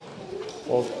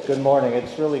Well, good morning.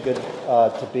 It's really good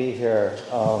to be here.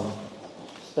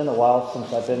 It's been a while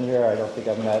since I've been here. I don't think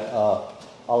I've met all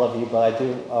of you, but I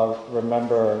do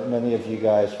remember many of you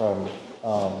guys from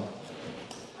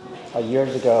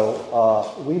years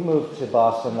ago. We moved to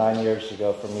Boston 9 years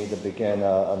ago for me to begin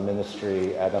a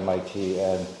ministry at MIT,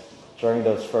 and during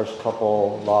those first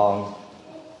couple long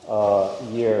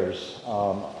years,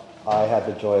 I had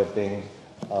the joy of being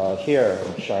here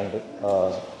and sharing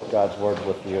God's word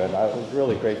with you, and I was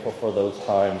really grateful for those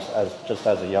times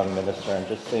as a young minister, and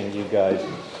just seeing you guys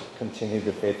continue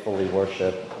to faithfully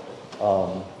worship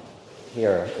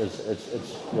here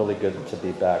it's really good to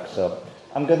be back. So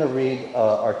I'm going to read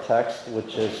our text,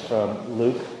 which is from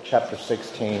Luke chapter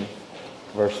 16,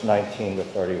 verse 19 to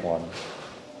 31.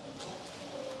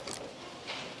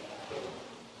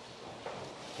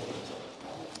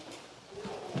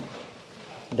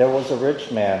 There was a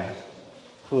rich man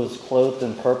who was clothed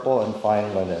in purple and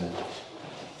fine linen,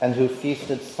 and who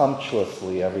feasted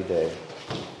sumptuously every day.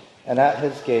 And at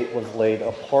his gate was laid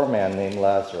a poor man named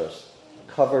Lazarus,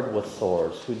 covered with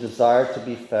sores, who desired to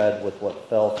be fed with what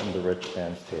fell from the rich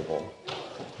man's table.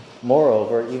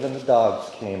 Moreover, even the dogs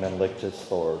came and licked his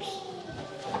sores.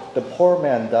 The poor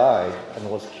man died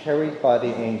and was carried by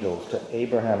the angels to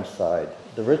Abraham's side.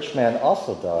 The rich man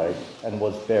also died and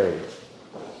was buried.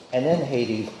 And in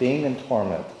Hades, being in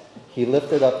torment, he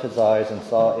lifted up his eyes and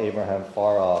saw Abraham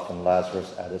far off and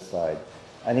Lazarus at his side.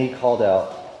 And he called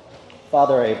out,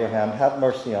 "Father Abraham, have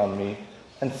mercy on me,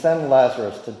 and send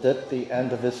Lazarus to dip the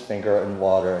end of his finger in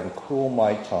water and cool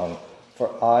my tongue,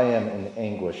 for I am in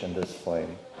anguish in this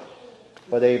flame."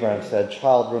 But Abraham said,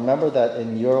 "Child, remember that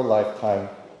in your lifetime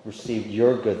received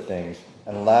your good things,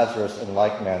 and Lazarus in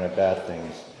like manner bad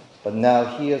things. But now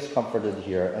he is comforted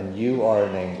here, and you are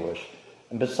in anguish.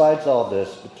 And besides all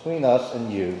this, between us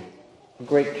and you, a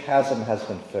great chasm has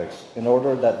been fixed, in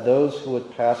order that those who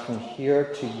would pass from here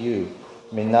to you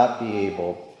may not be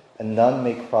able, and none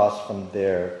may cross from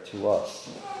there to us."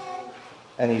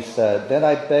 And he said, "Then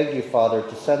I beg you, Father,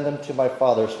 to send them to my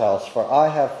father's house, for I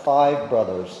have 5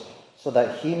 brothers, so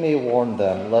that he may warn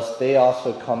them, lest they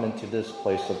also come into this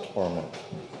place of torment."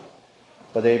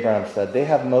 But Abraham said, "They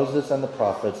have Moses and the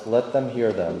prophets, let them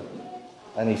hear them."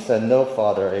 And he said, "No,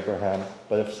 Father Abraham,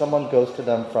 but if someone goes to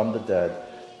them from the dead,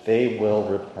 they will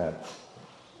repent."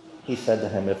 He said to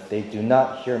him, "If they do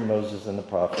not hear Moses and the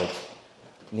prophets,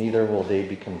 neither will they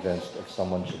be convinced if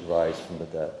someone should rise from the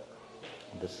dead."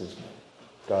 This is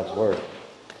God's word.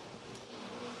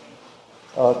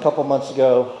 A couple months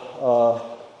ago,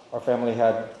 our family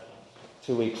had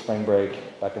 2-week spring break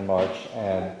back in March,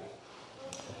 and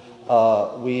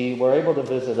we were able to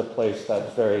visit a place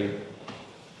that's very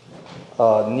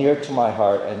near to my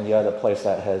heart, and yet a place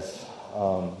that has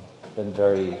been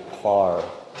very far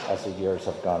as the years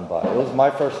have gone by. It was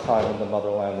my first time in the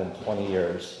motherland in 20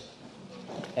 years,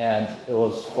 and it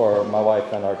was for my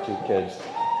wife and our 2 kids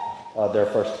their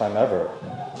first time ever.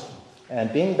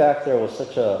 And being back there was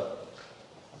such a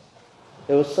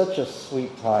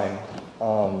sweet time.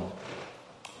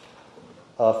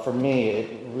 For me, it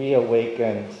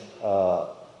reawakened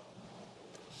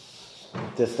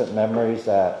distant memories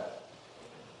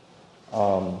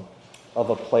of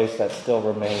a place that still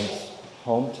remains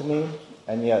home to me,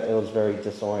 and yet it was very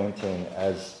disorienting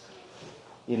as,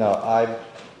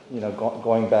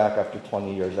 going back after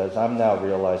 20 years, as I'm now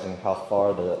realizing how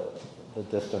far the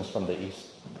distance from the east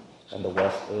and the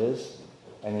west is,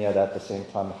 and yet at the same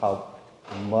time how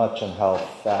much and how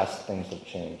fast things have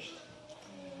changed.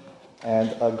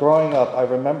 And growing up, I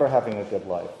remember having a good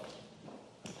life,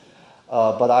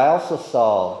 but I also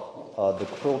saw the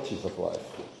cruelties of life.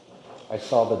 I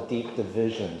saw the deep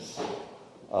divisions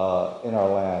in our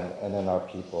land and in our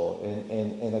people.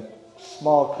 In a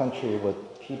small country with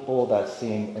people that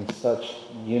seem in such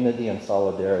unity and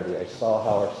solidarity, I saw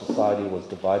how our society was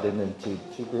divided into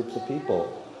 2 groups of people,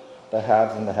 the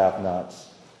haves and the have-nots,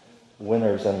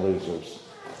 winners and losers.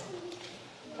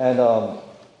 And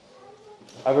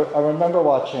I remember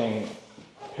watching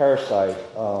Parasite,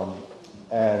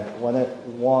 and when it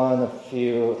won a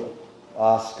few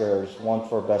Oscars, one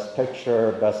for Best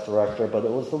Picture, Best Director, but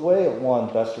it was the way it won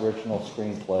Best Original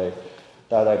Screenplay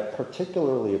that I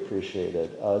particularly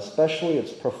appreciated, especially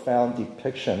its profound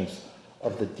depictions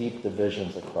of the deep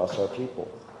divisions across our people.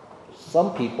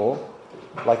 Some people,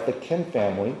 like the Kim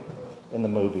family in the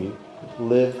movie,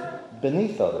 live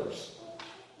beneath others.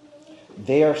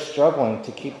 They are struggling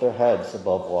to keep their heads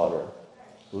above water,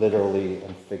 literally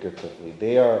and figuratively.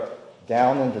 They are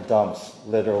down in the dumps,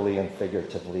 literally and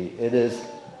figuratively. It is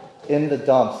in the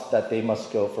dumps that they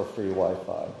must go for free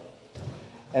Wi-Fi.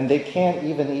 And they can't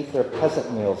even eat their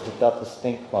peasant meals without the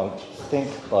stink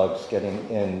bugs getting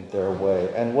in their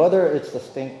way. And whether it's the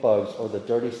stink bugs or the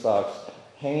dirty socks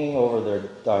hanging over their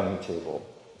dining table,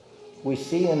 we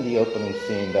see in the opening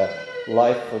scene that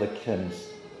life for the Kims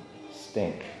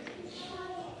stink.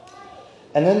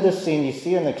 And in this scene, you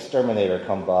see an exterminator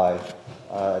come by,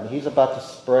 and he's about to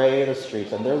spray the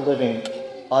streets, and they're living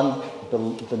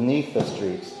beneath the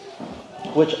streets,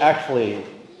 which actually,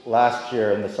 last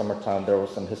year in the summertime, there was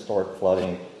some historic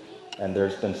flooding, and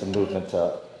there's been some movement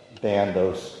to ban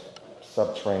those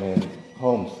subterranean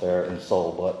homes there in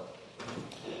Seoul. But,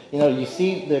 you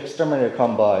see the exterminator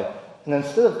come by, and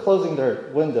instead of closing their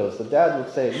windows, the dad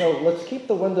would say, no, let's keep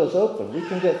the windows open. We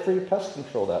can get free pest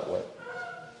control that way.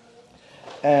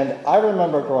 And I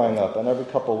remember growing up, and every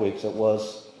couple of weeks it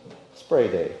was spray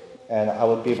day, and I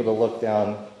would be able to look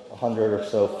down 100 or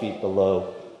so feet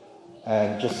below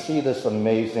and just see this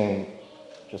amazing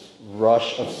just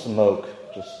rush of smoke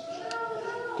just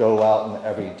go out in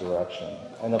every direction.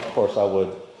 And of course I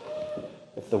would,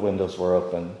 if the windows were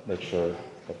open, make sure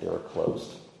that they were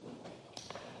closed.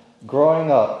 Growing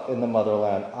up in the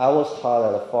motherland, I was taught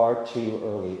at a far too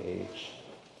early age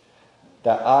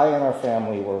that I and our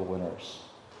family were winners.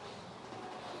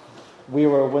 We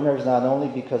were winners not only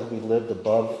because we lived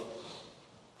above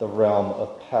the realm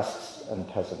of pests and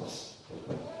peasants.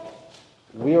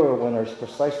 We were winners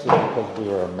precisely because we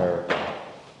were American.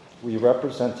 We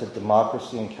represented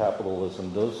democracy and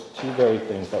capitalism, those two very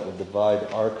things that would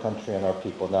divide our country and our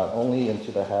people not only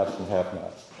into the haves and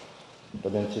have-nots,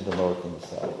 but into the North and the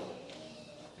South.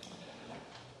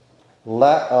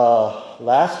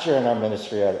 Last year in our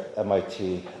ministry at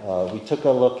MIT, we took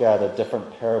a look at a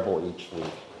different parable each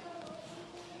week.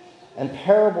 And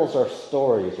parables are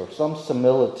stories or some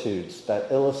similitudes that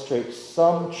illustrate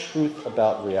some truth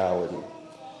about reality.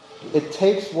 It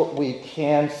takes what we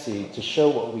can see to show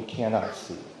what we cannot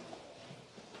see.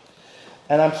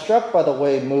 And I'm struck by the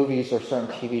way movies or certain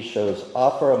TV shows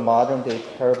offer a modern-day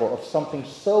parable of something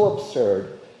so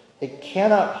absurd it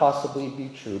cannot possibly be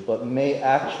true, but may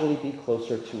actually be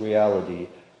closer to reality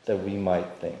than we might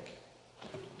think.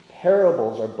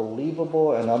 Parables are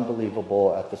believable and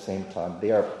unbelievable at the same time.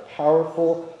 They are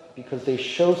powerful because they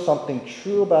show something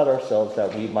true about ourselves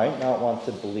that we might not want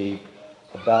to believe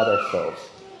about ourselves,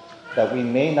 that we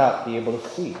may not be able to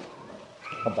see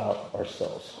about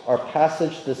ourselves. Our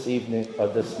passage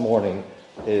this morning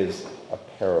is a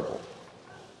parable.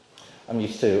 I'm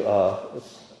used to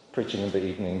preaching in the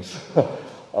evenings,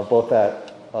 both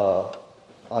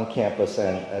on campus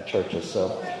and at churches.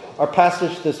 So our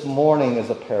passage this morning is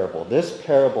a parable. This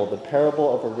parable, the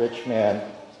parable of a rich man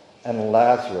and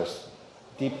Lazarus,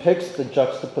 depicts the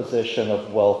juxtaposition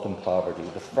of wealth and poverty,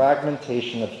 the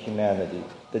fragmentation of humanity,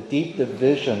 the deep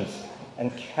divisions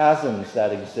and chasms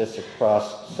that exist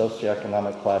across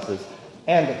socioeconomic classes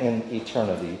and in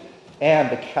eternity, and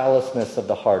the callousness of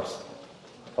the hearts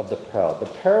of the proud. The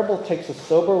parable takes a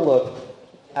sober look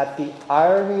at the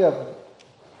irony of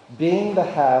being the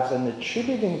haves and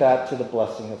attributing that to the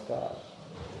blessing of God,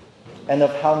 and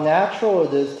of how natural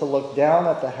it is to look down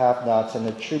at the have-nots and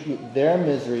attribute their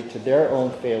misery to their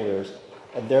own failures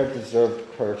and their deserved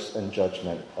curse and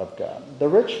judgment of God. The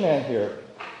rich man here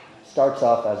starts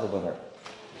off as a winner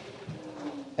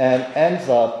and ends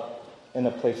up in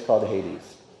a place called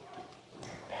Hades.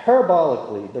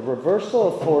 Parabolically, the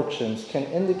reversal of fortunes can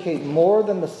indicate more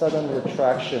than the sudden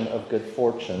retraction of good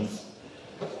fortunes.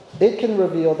 It can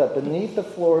reveal that beneath the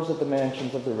floors of the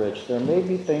mansions of the rich, there may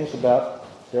be things about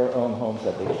their own homes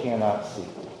that they cannot see.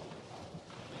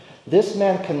 This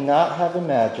man cannot have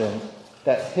imagined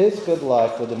that his good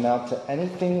life would amount to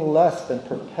anything less than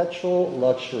perpetual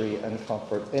luxury and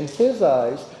comfort. In his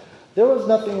eyes, there was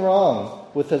nothing wrong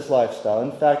with his lifestyle.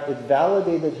 In fact, it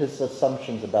validated his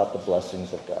assumptions about the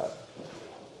blessings of God.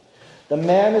 The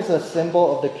man is a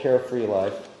symbol of the carefree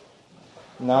life,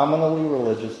 nominally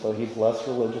religious, though he's less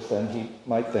religious than he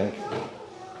might think,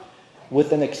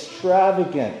 with an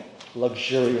extravagant,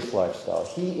 luxurious lifestyle.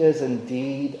 He is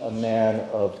indeed a man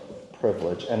of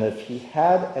privilege, and if he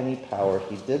had any power,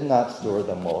 he did not store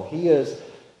them well.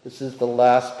 This is the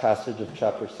last passage of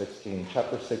chapter 16.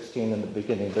 Chapter 16 in the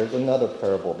beginning, there's another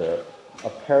parable there, a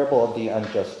parable of the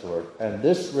unjust steward. And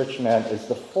this rich man is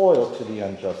the foil to the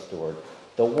unjust steward,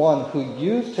 the one who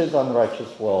used his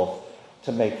unrighteous wealth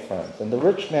to make friends. And the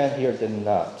rich man here did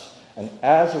not. And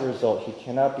as a result, he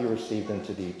cannot be received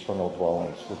into the eternal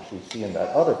dwellings, which we see in that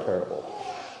other parable.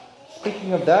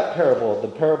 Speaking of that parable, the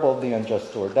parable of the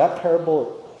unjust steward, that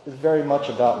parable is very much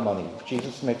about money.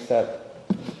 Jesus makes that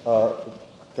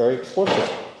very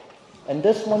explicit. And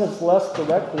this one is less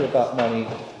directly about money,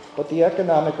 but the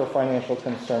economic or financial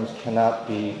concerns cannot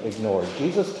be ignored.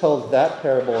 Jesus tells that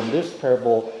parable and this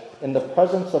parable in the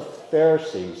presence of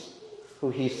Pharisees, who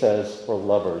he says were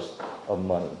lovers of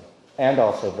money and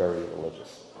also very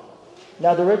religious.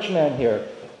 Now, the rich man here,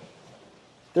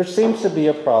 there seems to be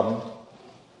a problem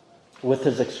with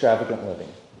his extravagant living.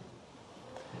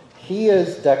 He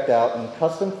is decked out in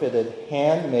custom-fitted,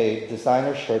 handmade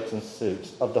designer shirts and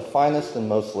suits of the finest and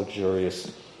most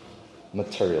luxurious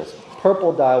materials.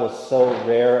 Purple dye was so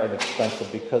rare and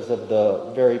expensive because of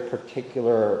the very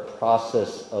particular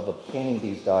process of obtaining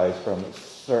these dyes from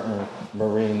certain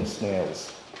marine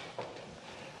snails.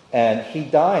 And he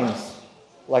dines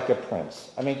like a prince.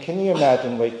 I mean, can you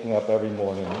imagine waking up every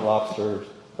morning, lobster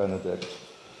Benedict,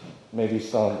 maybe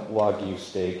some Wagyu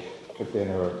steak for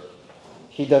dinner?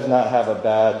 He does not have a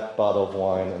bad bottle of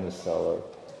wine in the cellar.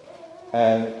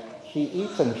 And he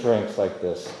eats and drinks like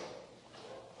this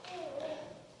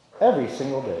every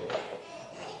single day.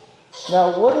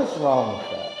 Now, what is wrong with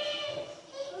that?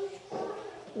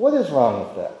 What is wrong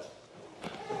with that?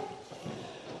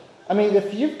 I mean,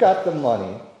 if you've got the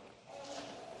money,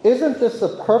 isn't this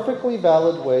a perfectly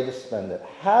valid way to spend it?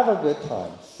 Have a good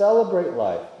time. Celebrate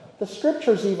life. The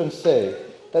scriptures even say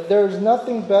that there is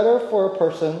nothing better for a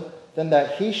person than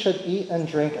that he should eat and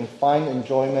drink and find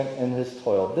enjoyment in his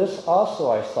toil. This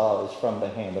also I saw is from the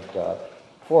hand of God.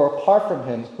 For apart from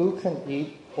him, who can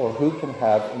eat or who can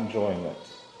have enjoyment?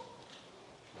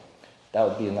 That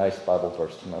would be a nice Bible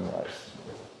verse to memorize.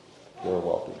 You're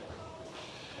wealthy.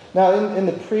 Now, in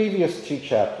the previous 2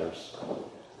 chapters,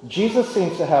 Jesus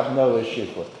seems to have no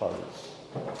issues with parties.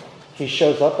 He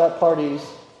shows up at parties.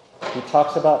 He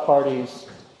talks about parties.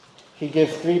 He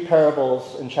gives 3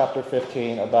 parables in chapter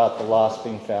 15 about the lost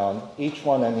being found, each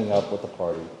one ending up with a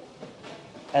party.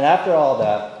 And after all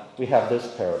that, we have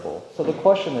this parable. So the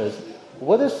question is,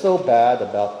 what is so bad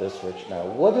about this rich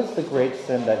man? What is the great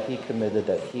sin that he committed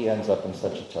that he ends up in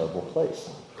such a terrible place?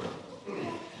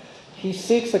 He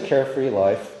seeks a carefree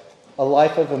life, a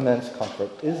life of immense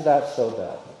comfort. Is that so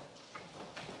bad?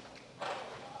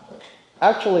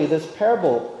 Actually, this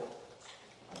parable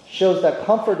shows that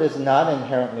comfort is not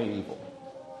inherently evil.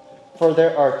 For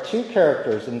there are 2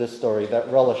 characters in this story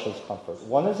that relishes comfort.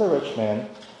 One is a rich man.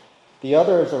 The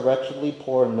other is a wretchedly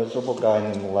poor and miserable guy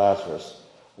named Lazarus.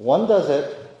 One does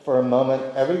it for a moment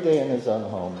every day in his own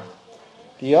home.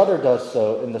 The other does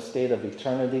so in the state of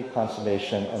eternity,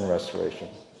 consummation, and restoration.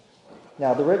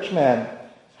 Now, the rich man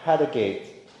had a gate.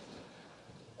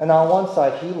 And on one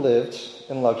side, he lived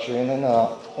in luxury and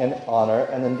in honor.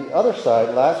 And on the other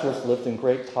side, Lazarus lived in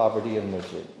great poverty and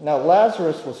misery. Now,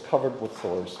 Lazarus was covered with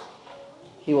sores.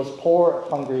 He was poor,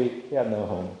 hungry, he had no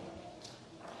home.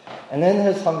 And in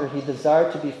his hunger, he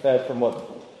desired to be fed from what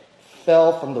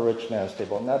fell from the rich man's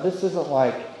table. Now, this isn't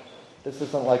like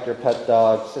your pet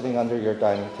dog sitting under your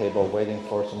dining table waiting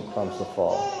for some crumbs to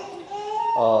fall.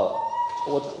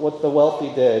 What the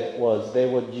wealthy did was they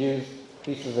would use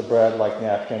pieces of bread like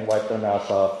napkin, wipe their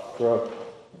mouths off, throw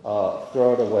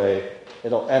it away.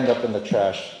 It'll end up in the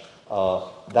trash.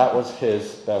 That was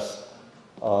his best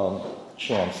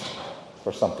chance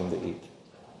for something to eat.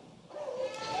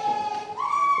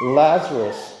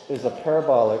 Lazarus is a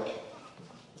parabolic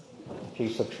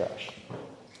piece of trash.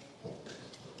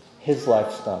 His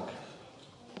life stunk.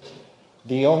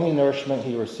 The only nourishment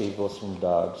he received was from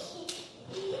dogs,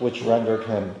 which rendered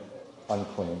him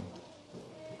unclean.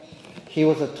 He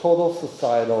was a total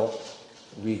societal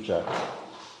reject,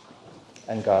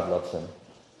 and God loves him.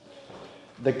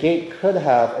 The gate could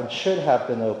have and should have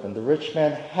been opened. The rich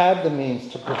man had the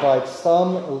means to provide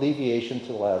some alleviation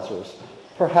to Lazarus.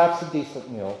 Perhaps a decent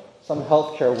meal, some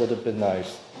health care would have been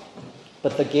nice.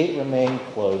 But the gate remained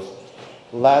closed.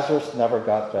 Lazarus never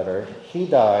got better. He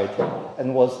died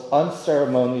and was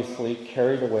unceremoniously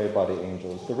carried away by the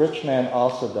angels. The rich man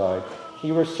also died.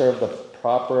 He received a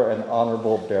proper and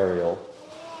honorable burial.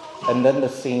 And then the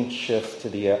scene shifts to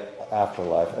the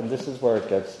afterlife. And this is where it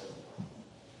gets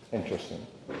interesting.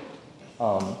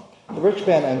 The rich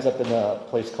man ends up in a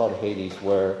place called Hades,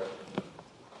 where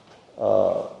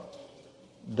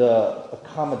the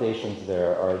accommodations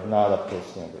there are not up to his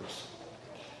standards.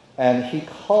 And he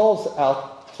calls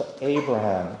out to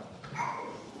Abraham,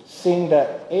 seeing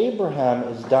that Abraham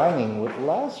is dining with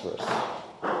Lazarus.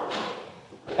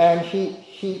 And he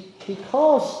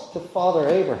calls to Father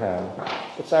Abraham.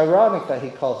 It's ironic that he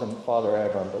calls him Father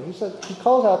Abraham, but he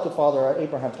calls out to Father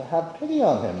Abraham to have pity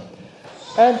on him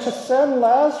and to send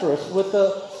Lazarus with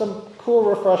some cool,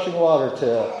 refreshing water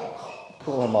to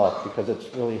cool him off because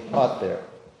it's really hot there.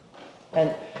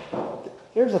 And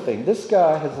here's the thing. This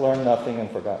guy has learned nothing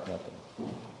and forgot nothing.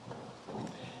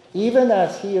 Even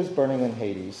as he is burning in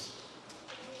Hades,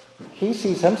 He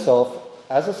sees himself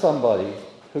as a somebody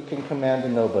who can command a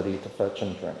nobody to fetch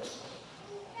him drinks.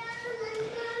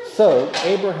 So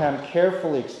Abraham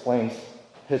carefully explains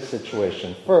his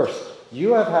situation. First,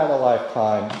 you have had a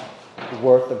lifetime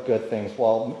worth of good things,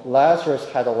 while Lazarus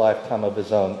had a lifetime of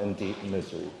his own in deep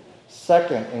misery.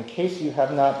 Second, in case you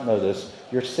have not noticed,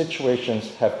 your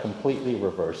situations have completely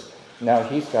reversed. Now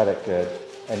he's got it good,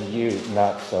 and you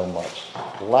not so much.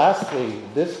 Lastly,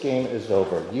 this game is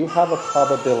over. You have a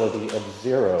probability of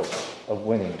 0 of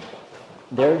winning.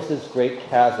 There's this great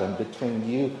chasm between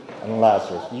you and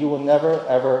Lazarus. You will never,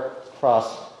 ever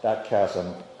cross that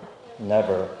chasm.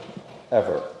 Never,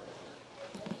 ever.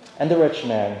 And the rich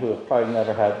man, who had probably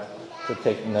never had to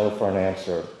take no for an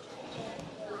answer,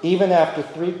 even after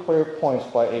 3 clear points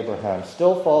by Abraham,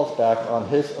 still falls back on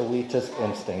his elitist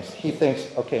instincts. He thinks,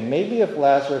 okay, maybe if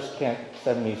Lazarus can't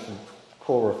send me some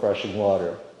cool, refreshing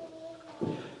water,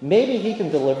 maybe he can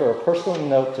deliver a personal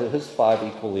note to his 5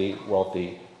 equally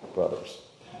wealthy brothers,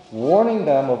 warning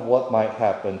them of what might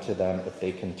happen to them if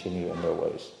they continue in their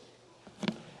ways.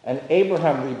 And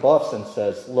Abraham rebuffs and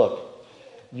says, look,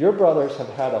 your brothers have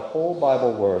had a whole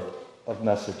Bible worth of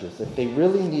messages. If they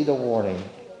really need a warning,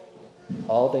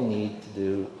 all they need to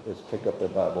do is pick up their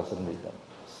Bibles and read them.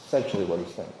 Essentially what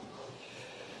he's saying.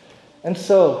 And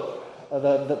so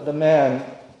the man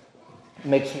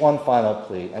makes one final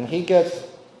plea, and he gets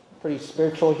pretty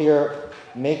spiritual here,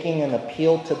 making an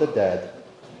appeal to the dead.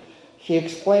 He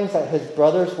explains that his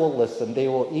brothers will listen. They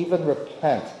will even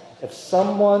repent if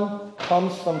someone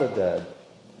comes from the dead,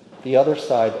 the other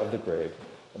side of the grave.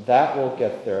 That will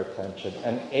get their attention.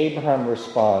 And Abraham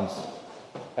responds,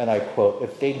 and I quote,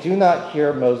 if they do not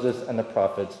hear Moses and the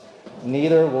prophets,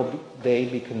 neither will they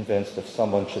be convinced if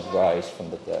someone should rise from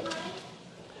the dead.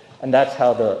 And that's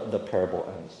how the parable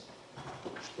ends.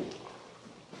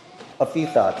 A few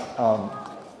thoughts.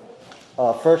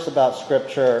 First about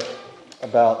Scripture,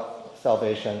 about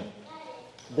salvation.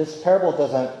 This parable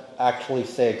doesn't actually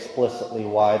say explicitly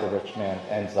why the rich man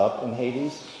ends up in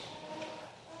Hades,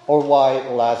 or why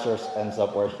Lazarus ends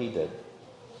up where he did.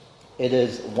 It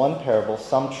is one parable.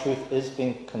 Some truth is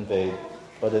being conveyed,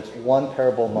 but it's one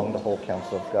parable among the whole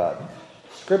counsel of God.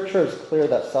 Scripture is clear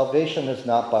that salvation is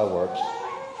not by works,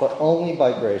 but only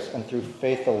by grace and through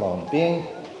faith alone. Being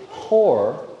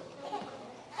poor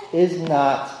is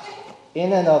not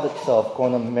in and of itself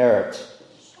going to merit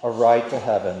a ride to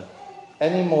heaven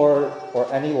any more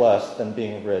or any less than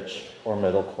being rich or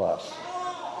middle class.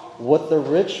 What the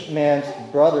rich man's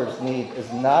brothers need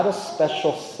is not a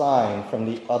special sign from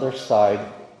the other side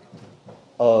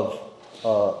of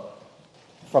the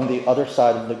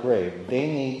grave. They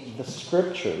need the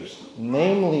Scriptures,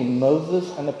 namely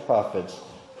Moses and the prophets,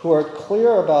 who are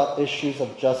clear about issues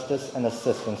of justice and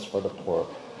assistance for the poor.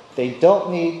 They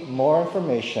don't need more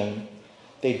information.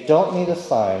 They don't need a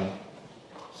sign,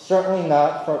 certainly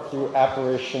not through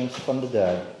apparitions from the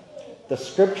dead. The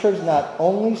Scriptures not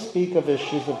only speak of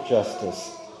issues of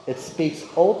justice, it speaks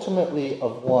ultimately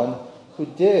of one who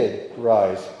did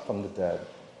rise from the dead.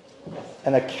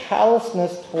 And a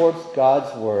callousness towards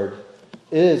God's word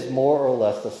is more or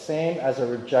less the same as a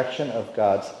rejection of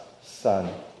God's Son,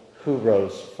 who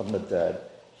rose from the dead.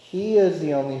 He is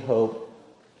the only hope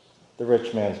the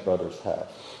rich man's brothers have.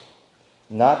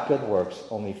 Not good works,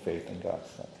 only faith in God's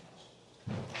Son.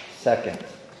 Second,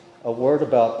 a word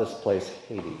about this place,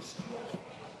 Hades.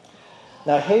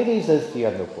 Now, Hades is the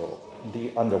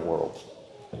underworld.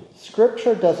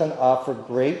 Scripture doesn't offer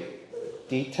great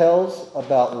details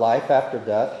about life after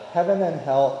death. Heaven and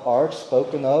hell are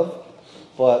spoken of,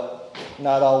 but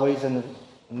not always in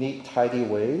neat, tidy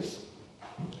ways.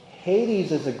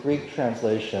 Hades is a Greek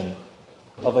translation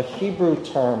of a Hebrew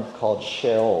term called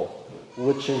Sheol,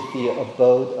 which is the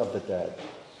abode of the dead.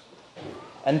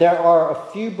 And there are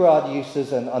a few broad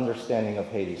uses and understanding of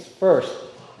Hades. First,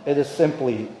 it is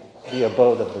simply the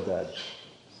abode of the dead.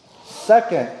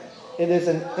 Second, it is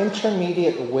an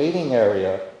intermediate waiting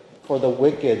area for the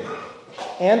wicked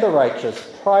and the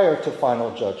righteous prior to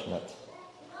final judgment.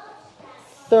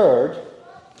 Third,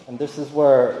 and this is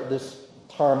where this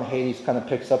term Hades kind of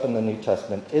picks up in the New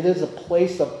Testament, it is a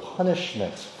place of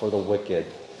punishment for the wicked,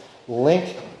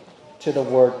 linked to the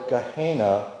word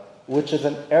Gehenna, which is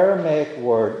an Aramaic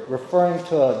word referring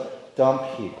to a dump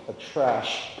heap, a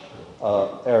trash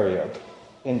area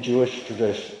in Jewish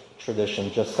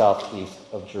tradition just southeast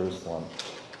of Jerusalem.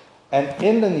 And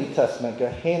in the New Testament,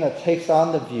 Gehenna takes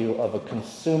on the view of a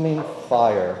consuming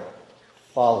fire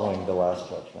following the Last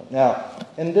Judgment. Now,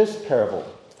 in this parable,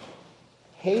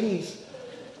 Hades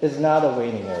is not a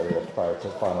waiting area prior to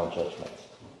final judgment.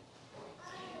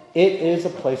 It is a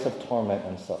place of torment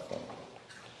and suffering.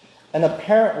 and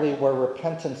apparently where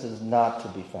repentance is not to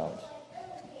be found.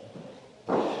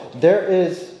 There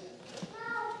is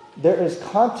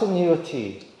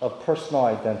continuity of personal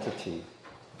identity.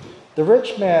 The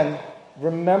rich man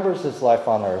remembers his life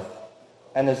on earth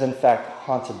and is in fact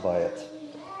haunted by it.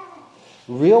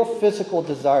 Real physical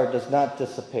desire does not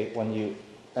dissipate when you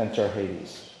enter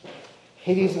Hades.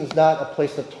 Hades is not a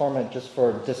place of torment just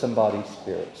for disembodied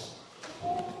spirits.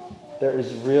 There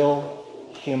is real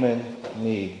human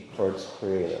need for its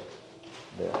creator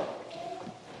there,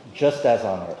 just as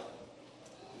on earth.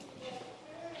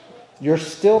 You're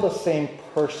still the same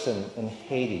person in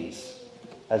Hades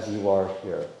as you are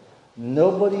here.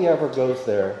 Nobody ever goes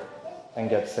there and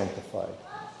gets sanctified.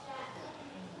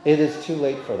 It is too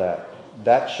late for that.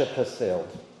 That ship has sailed.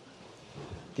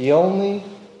 The only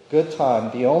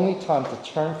time to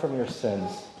turn from your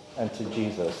sins and to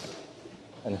Jesus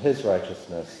and his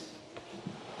righteousness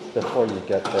before you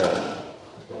get there.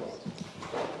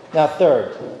 Now,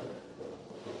 third,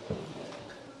 I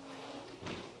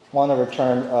want to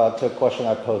return to a question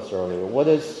I posed earlier.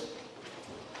 What's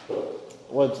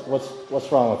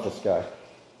wrong with this guy?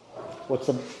 What's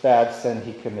a bad sin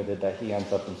he committed that he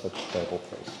ends up in such a terrible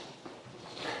place?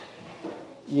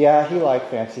 Yeah, he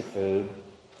liked fancy food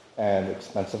and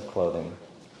expensive clothing.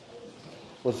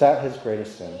 Was that his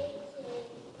greatest sin?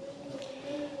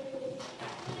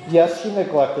 Yes, he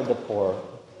neglected the poor,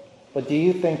 but do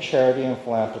you think charity and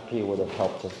philanthropy would have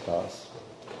helped his cause?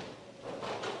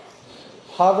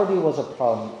 Poverty was a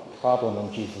problem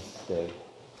in Jesus' day.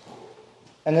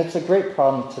 And it's a great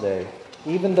problem today,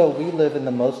 even though we live in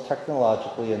the most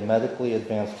technologically and medically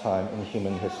advanced time in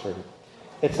human history.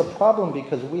 It's a problem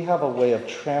because we have a way of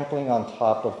trampling on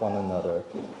top of one another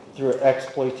through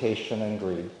exploitation and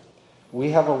greed. We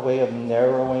have a way of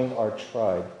narrowing our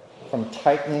tribe, from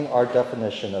tightening our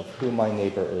definition of who my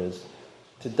neighbor is,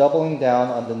 to doubling down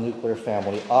on the nuclear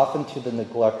family, often to the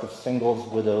neglect of singles,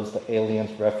 widows, the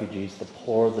aliens, refugees, the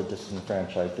poor, the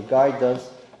disenfranchised.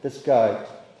 This guy,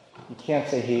 you can't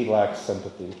say he lacks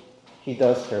sympathy. He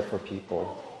does care for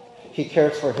people. He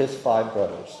cares for his 5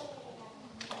 brothers.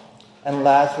 And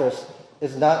Lazarus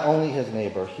is not only his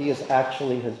neighbor, he is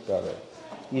actually his brother.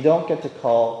 You don't get to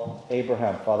call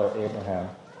Abraham, Father Abraham,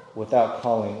 without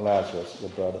calling Lazarus your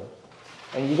brother.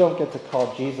 And you don't get to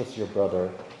call Jesus your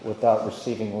brother without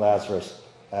receiving Lazarus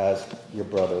as your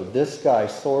brother. This guy,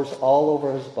 sores all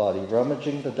over his body,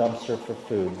 rummaging the dumpster for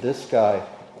food. This guy,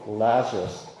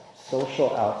 Lazarus,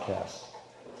 social outcast,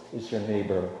 is your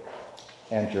neighbor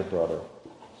and your brother.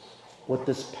 What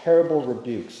this parable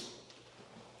rebukes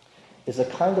is a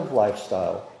kind of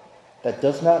lifestyle that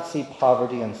does not see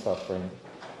poverty and suffering.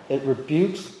 It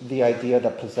rebukes the idea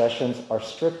that possessions are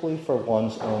strictly for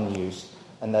one's own use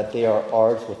and that they are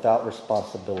ours without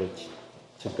responsibility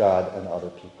to God and other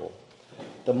people.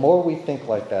 The more we think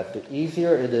like that, the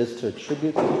easier it is to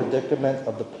attribute the predicament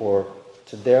of the poor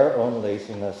to their own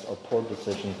laziness or poor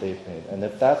decisions they've made. And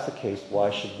if that's the case, why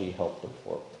should we help the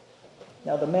poor?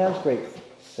 Now, the man's great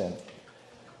sin,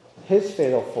 his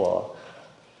fatal flaw,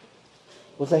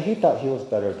 was that he thought he was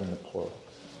better than the poor.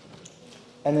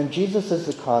 And in Jesus'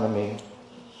 economy,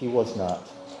 he was not.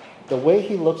 The way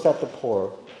he looks at the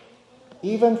poor,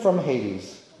 even from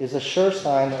Hades, is a sure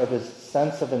sign of his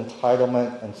sense of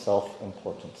entitlement and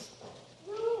self-importance.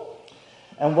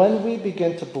 And when we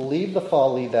begin to believe the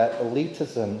folly that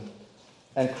elitism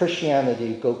and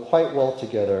Christianity go quite well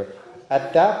together,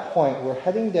 at that point we're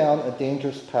heading down a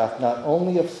dangerous path not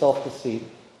only of self-deceit,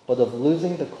 but of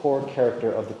losing the core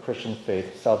character of the Christian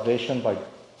faith, salvation by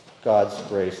God's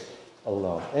grace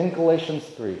alone. In Galatians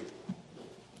 3,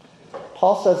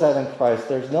 Paul says that in Christ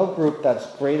there's no group that's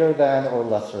greater than or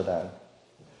lesser than.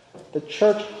 The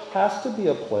church has to be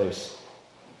a place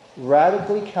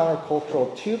radically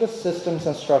countercultural to the systems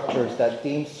and structures that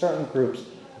deem certain groups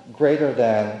greater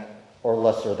than or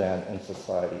lesser than in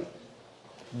society.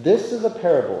 This is a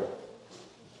parable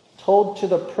told to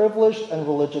the privileged and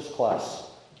religious class,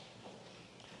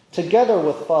 together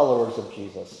with followers of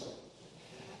Jesus.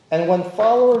 And when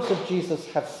followers of Jesus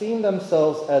have seen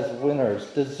themselves as winners,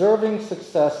 deserving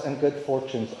success and good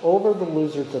fortunes over the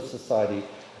losers of society,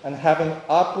 and having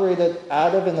operated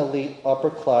out of an elite,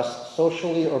 upper-class,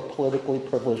 socially or politically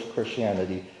privileged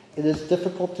Christianity, it is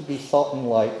difficult to be salt and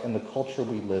light in the culture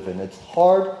we live in. It's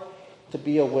hard to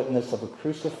be a witness of a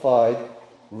crucified,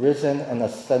 risen, and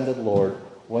ascended Lord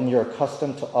when you're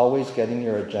accustomed to always getting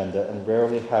your agenda and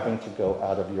rarely having to go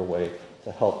out of your way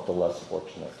to help the less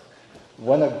fortunate.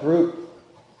 When a group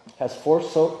has for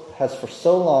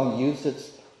so long used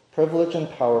its privilege and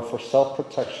power for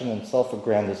self-protection and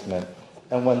self-aggrandizement,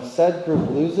 and when said group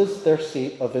loses their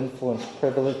seat of influence,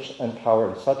 privilege, and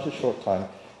power in such a short time,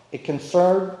 It can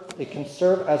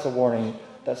serve as a warning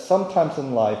that sometimes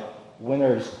in life,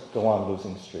 winners go on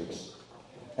losing streaks,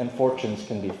 and fortunes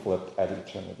can be flipped at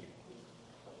eternity.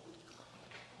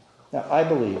 Now, I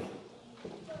believe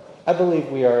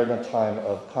we are in a time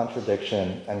of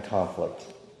contradiction and conflict,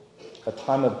 a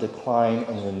time of decline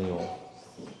and renewal.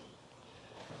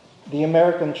 The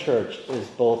American church is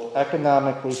both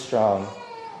economically strong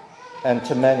and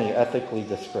to many ethically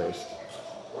disgraced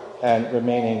and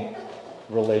remaining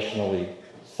relationally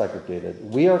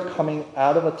segregated. We are coming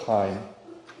out of a time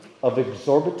of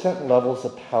exorbitant levels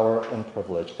of power and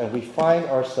privilege, and we find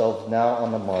ourselves now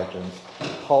on the margins,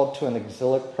 called to an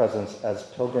exilic presence as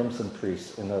pilgrims and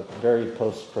priests in a very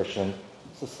post-Christian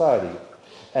society.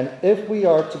 And if we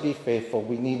are to be faithful,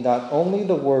 we need not only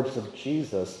the words of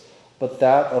Jesus, but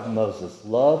that of Moses,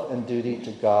 love and duty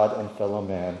to God and fellow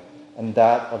man, and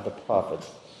that of the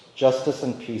prophets, justice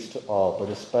and peace to all, but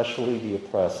especially the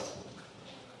oppressed,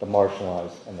 the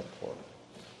marginalized, and the poor.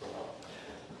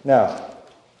 Now,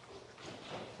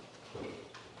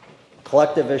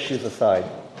 collective issues aside,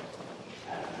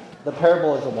 the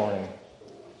parable is a warning.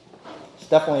 It's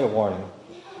definitely a warning.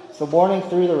 It's a warning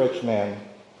through the rich man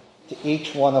to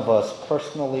each one of us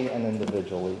personally and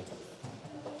individually.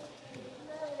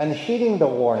 And heeding the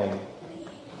warning,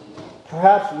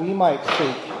 perhaps we might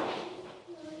seek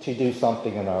to do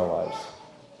something in our lives.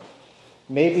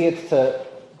 Maybe it's to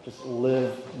just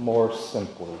live more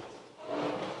simply,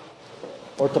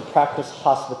 or to practice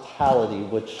hospitality,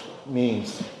 which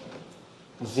means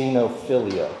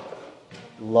xenophilia,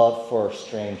 love for a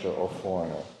stranger or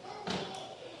foreigner.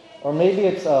 Or maybe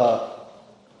it's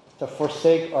to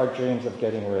forsake our dreams of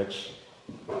getting rich,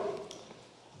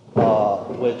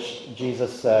 which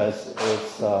Jesus says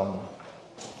is, as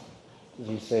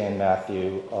you say in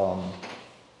Matthew,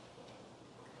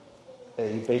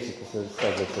 he basically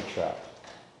says it's a trap.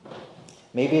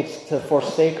 Maybe it's to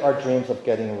forsake our dreams of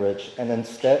getting rich and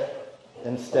instead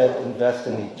invest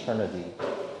in eternity,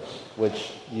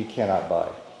 which you cannot buy.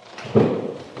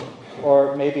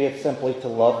 Or maybe it's simply to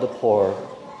love the poor,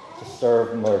 to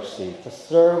serve mercy, to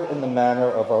serve in the manner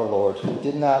of our Lord, who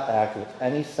did not act with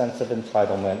any sense of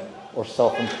entitlement or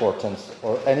self-importance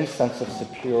or any sense of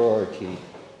superiority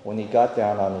when he got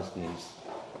down on his knees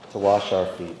to wash our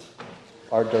feet,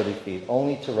 our dirty feet,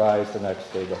 only to rise the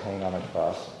next day to hang on a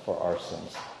cross for our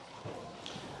sins.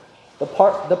 The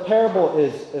parable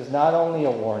is not only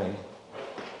a warning,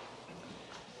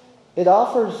 it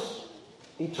offers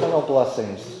eternal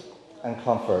blessings and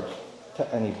comfort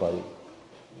to anybody.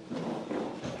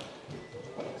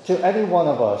 To any one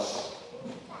of us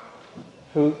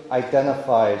who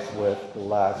identifies with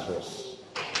Lazarus.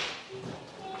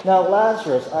 Now,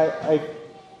 Lazarus, I've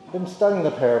been studying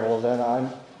the parables, and I'm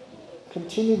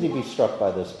continue to be struck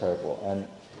by this parable. And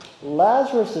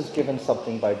Lazarus is given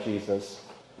something by Jesus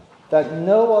that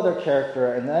no other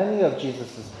character in any of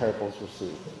Jesus' parables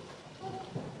received.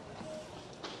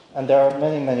 And there are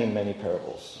many, many, many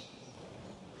parables.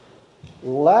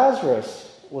 Lazarus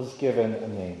was given a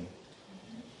name,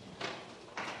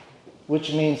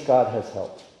 which means God has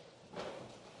helped.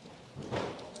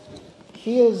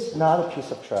 He is not a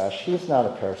piece of trash. He is not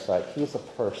a parasite. He is a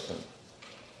person,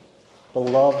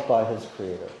 beloved by his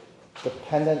Creator,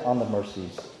 dependent on the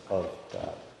mercies of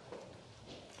God.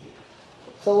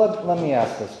 So let me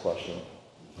ask this question.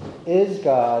 Is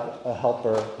God a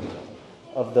helper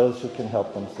of those who can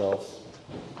help themselves?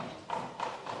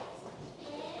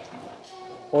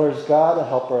 Or is God a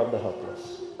helper of the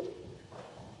helpless?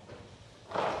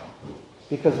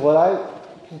 Because what I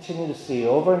continue to see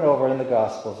over and over in the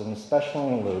Gospels, and especially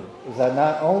in Luke, is that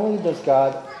not only does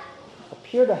God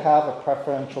appear to have a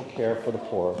preferential care for the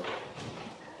poor,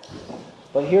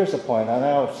 but here's the point. I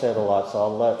know I've said a lot, so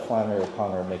I'll let Flannery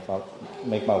O'Connor make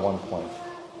my one point.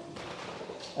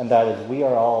 And that is, we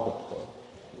are all the poor.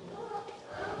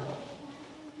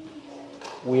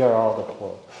 We are all the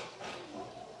poor.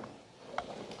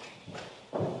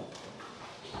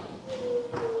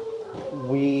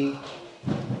 We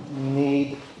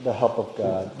need the help of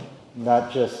God,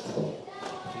 not just to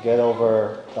get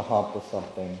over the hump with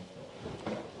something.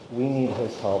 We need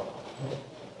his help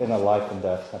in a life and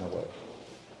death kind of way.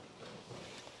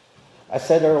 I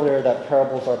said earlier that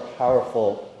parables are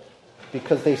powerful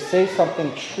because they say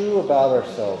something true about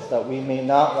ourselves that we may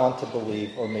not want to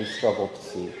believe or may struggle to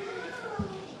see.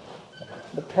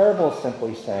 The parable is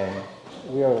simply saying,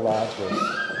 we are Lazarus.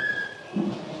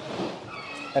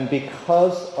 And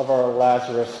because of our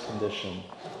Lazarus condition,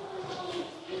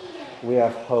 we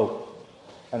have hope,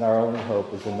 and our only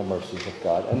hope is in the mercies of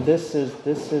God. And this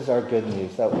is our good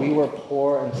news, that we were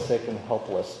poor and sick and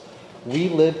helpless. We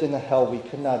lived in a hell we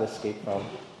could not escape from.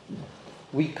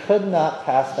 We could not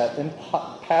pass that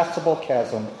impassable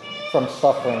chasm from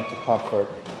suffering to comfort.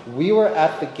 We were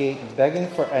at the gate begging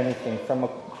for anything, from a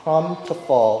crumb to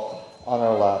fall on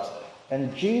our laps.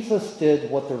 And Jesus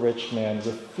did what the rich man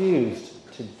refused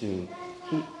to do.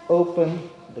 He opened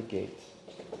the gate.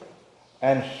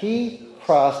 And he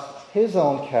crossed his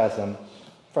own chasm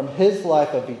from his life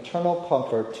of eternal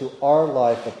comfort to our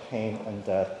life of pain and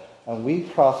death. And we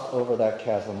crossed over that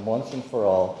chasm once and for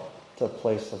all to a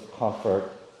place of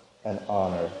comfort and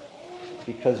honor.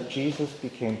 Because Jesus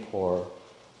became poor,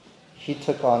 he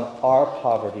took on our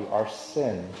poverty, our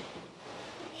sin.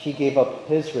 He gave up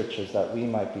his riches that we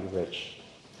might be rich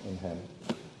in him.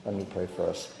 Let me pray for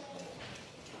us.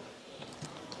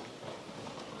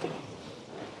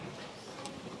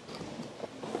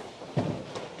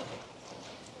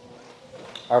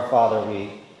 Our Father,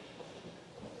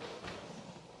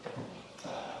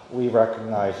 we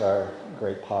recognize our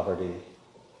great poverty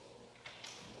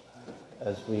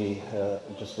as we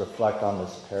just reflect on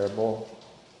this parable.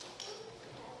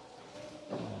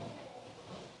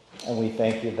 And we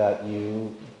thank you that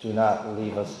you do not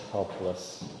leave us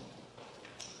helpless,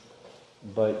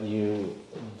 but you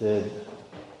did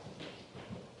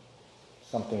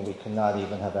something we could not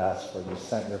even have asked for. You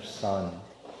sent your Son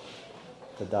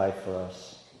to die for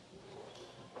us,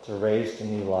 to raise to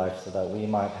new life so that we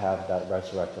might have that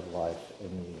resurrected life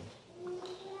in you.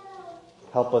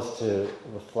 Help us to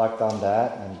reflect on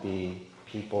that and be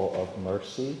people of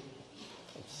mercy,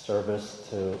 of service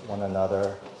to one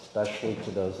another, especially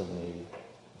to those of need,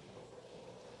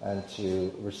 and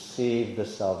to receive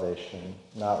this salvation,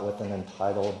 not with an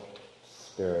entitled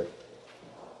spirit,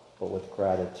 but with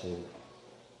gratitude,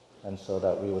 and so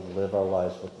that we would live our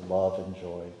lives with love and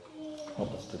joy.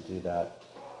 Help us to do that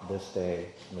this day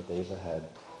and the days ahead.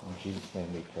 In Jesus'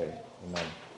 name we pray. Amen.